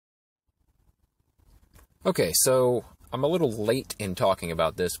Okay, so I'm a little late in talking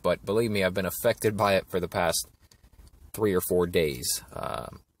about this, but believe me, I've been affected by it for the past 3 or 4 days.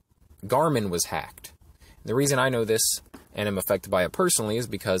 Garmin was hacked. The reason I know this and am affected by it personally is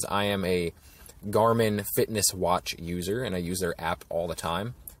because I am a Garmin fitness watch user, and I use their app all the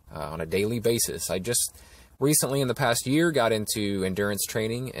time on a daily basis. I just recently, in the past year, got into endurance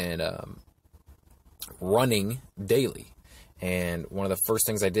training and running daily. And one of the first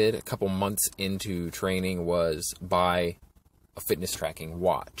things I did a couple months into training was buy a fitness tracking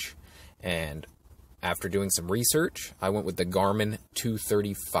watch. And after doing some research, I went with the Garmin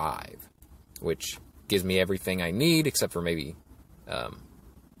 235, which gives me everything I need, except for maybe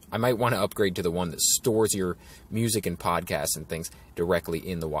I might want to upgrade to the one that stores your music and podcasts and things directly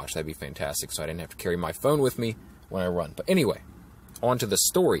in the watch. That'd be fantastic, so I didn't have to carry my phone with me when I run. But anyway, on to the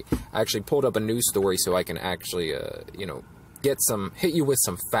story. I actually pulled up a news story so I can actually, hit you with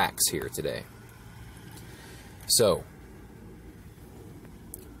some facts here today. So,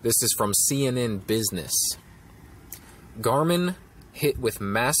 this is from CNN Business. Garmin hit with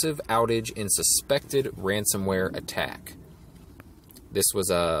massive outage in suspected ransomware attack. This was,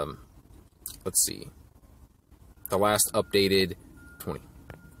 let's see, the last updated 20.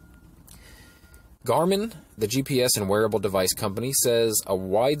 Garmin, the GPS and wearable device company, says a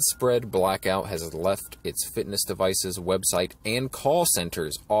widespread blackout has left its fitness devices, website, and call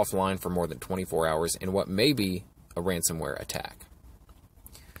centers offline for more than 24 hours in what may be a ransomware attack.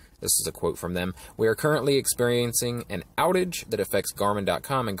 This is a quote from them. "We are currently experiencing an outage that affects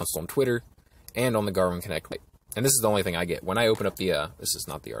Garmin.com and on Twitter and on the Garmin Connect." And this is the only thing I get. When I open up the, this is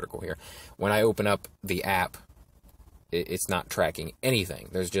not the article here. When I open up the app, it's not tracking anything.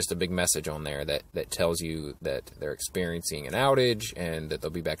 There's just a big message on there that tells you that they're experiencing an outage and that they'll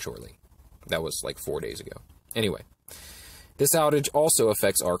be back shortly. That was like 4 days ago. Anyway, this outage also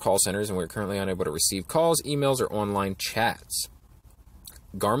affects our call centers, and we're currently unable to receive calls, emails, or online chats.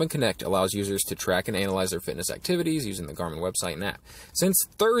 Garmin Connect allows users to track and analyze their fitness activities using the Garmin website and app. Since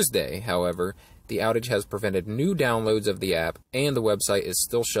Thursday, however, the outage has prevented new downloads of the app, and the website is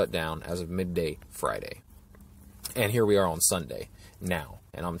still shut down as of midday Friday. And here we are on Sunday now,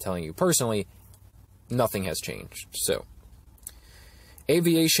 and I'm telling you personally, nothing has changed. So,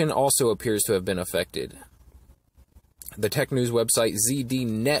 aviation also appears to have been affected. The tech news website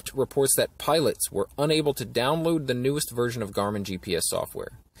ZDNet reports that pilots were unable to download the newest version of Garmin GPS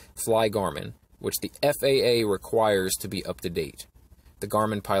software, Fly Garmin, which the FAA requires to be up to date. The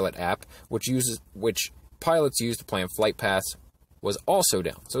Garmin Pilot app, which pilots use to plan flight paths, was also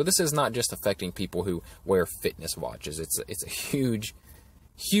down. So this is not just affecting people who wear fitness watches. It's a huge,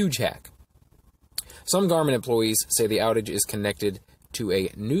 huge hack. Some Garmin employees say the outage is connected to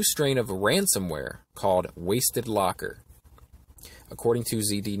a new strain of ransomware called Wasted Locker, according to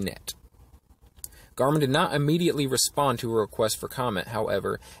ZDNet. Garmin did not immediately respond to a request for comment,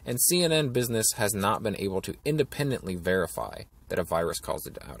 however, and CNN Business has not been able to independently verify that a virus caused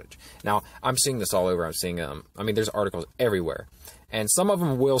the outage. Now, I'm seeing this all over. I'm seeing, there's articles everywhere. And some of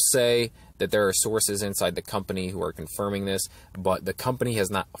them will say that there are sources inside the company who are confirming this, but the company has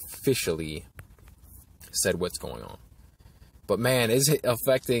not officially said what's going on. But man, is it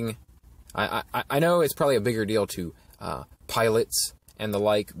affecting... I know it's probably a bigger deal to pilots and the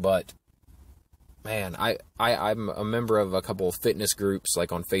like, but man, I'm a member of a couple of fitness groups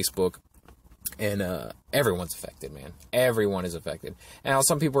like on Facebook, and everyone's affected, man. Everyone is affected. Now,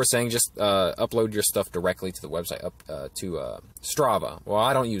 some people are saying just upload your stuff directly to the website, to Strava. Well,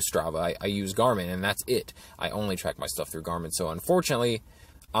 I don't use Strava. I use Garmin, and that's it. I only track my stuff through Garmin. So, unfortunately,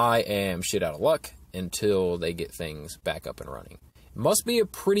 I am shit out of luck until they get things back up and running. It must be a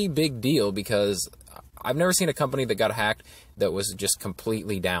pretty big deal because I've never seen a company that got hacked that was just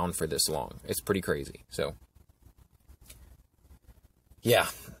completely down for this long. It's pretty crazy. So, yeah.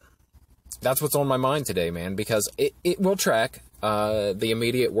 That's what's on my mind today, man, because it will track the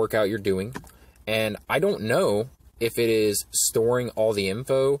immediate workout you're doing, and I don't know if it is storing all the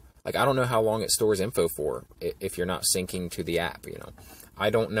info. Like, I don't know how long it stores info for if you're not syncing to the app, you know. I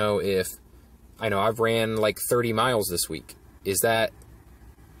don't know if... I know I've ran like 30 miles this week. Is that...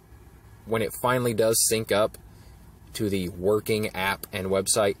 when it finally does sync up to the working app and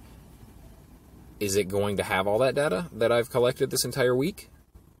website, is it going to have all that data that I've collected this entire week?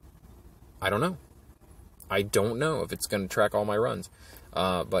 I don't know. I don't know if it's going to track all my runs.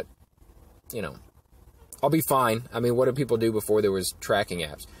 But, you know, I'll be fine. I mean, what did people do before there was tracking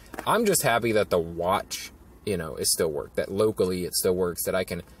apps? I'm just happy that the watch, you know, is still works. That locally it still works. That I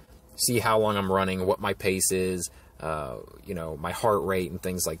can see how long I'm running, what my pace is, you know, my heart rate and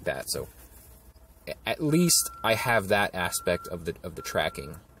things like that. So at least I have that aspect of the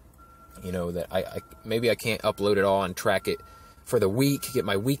tracking You know, that maybe I can't upload it all and track it for the week, get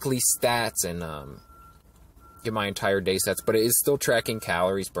my weekly stats and get my entire day stats, but it is still tracking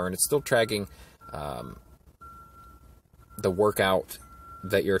calories burned. It's still tracking the workout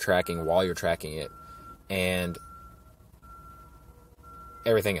that you're tracking while you're tracking it, and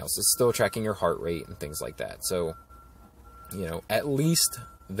everything else. It's still tracking your heart rate and things like that. So, you know, at least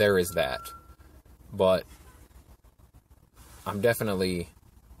there is that. But I'm definitely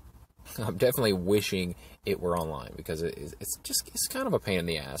wishing it were online, because it's kind of a pain in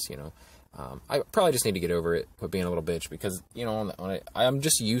the ass, you know. I probably just need to get over it, quit being a little bitch, because, you know, I'm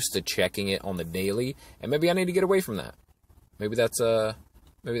just used to checking it on the daily, and maybe I need to get away from that. Maybe that's a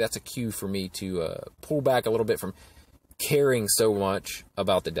cue for me to pull back a little bit from caring so much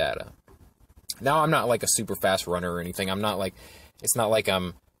about the data. Now, I'm not like a super fast runner or anything. It's not like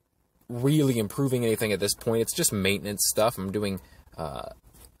I'm really improving anything at this point. It's just maintenance stuff. I'm doing,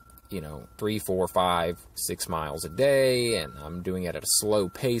 3, 4, 5, 6 miles a day, and I'm doing it at a slow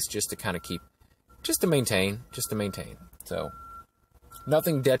pace just to maintain. So,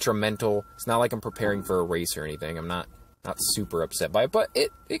 nothing detrimental. It's not like I'm preparing for a race or anything. I'm not super upset by it, but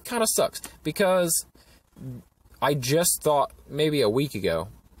it kind of sucks, because I just thought maybe a week ago,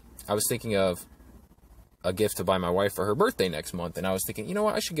 I was thinking of a gift to buy my wife for her birthday next month, and I was thinking, you know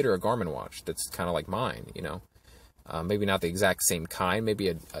what, I should get her a Garmin watch that's kind of like mine, you know. Maybe not the exact same kind, maybe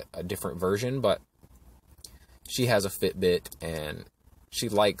a different version, but she has a Fitbit, and she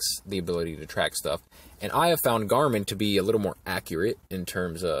likes the ability to track stuff. And I have found Garmin to be a little more accurate in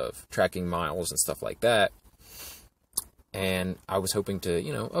terms of tracking miles and stuff like that. And I was hoping to,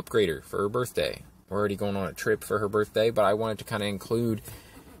 you know, upgrade her for her birthday. We're already going on a trip for her birthday, but I wanted to kind of include,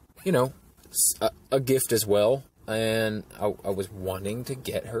 you know, a gift as well. And I was wanting to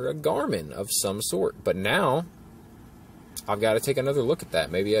get her a Garmin of some sort. But now, I've got to take another look at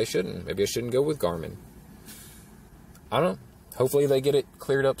that. Maybe I shouldn't. Maybe I shouldn't go with Garmin. I don't know. Hopefully they get it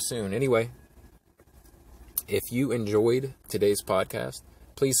cleared up soon. Anyway, if you enjoyed today's podcast,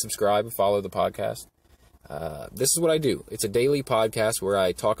 please subscribe and follow the podcast. This is what I do. It's a daily podcast where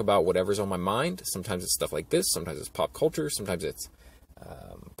I talk about whatever's on my mind. Sometimes it's stuff like this. Sometimes it's pop culture. Sometimes it's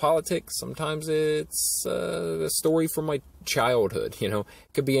politics. Sometimes it's a story from my childhood. You know,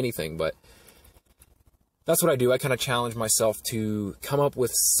 it could be anything, but that's what I do. I kind of challenge myself to come up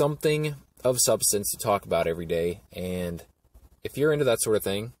with something of substance to talk about every day. And if you're into that sort of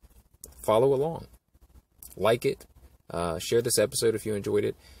thing, follow along. Like it. Share this episode if you enjoyed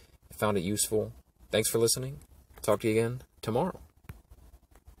it. Found it useful. Thanks for listening. Talk to you again tomorrow.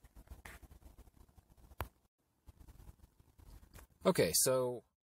 Okay, so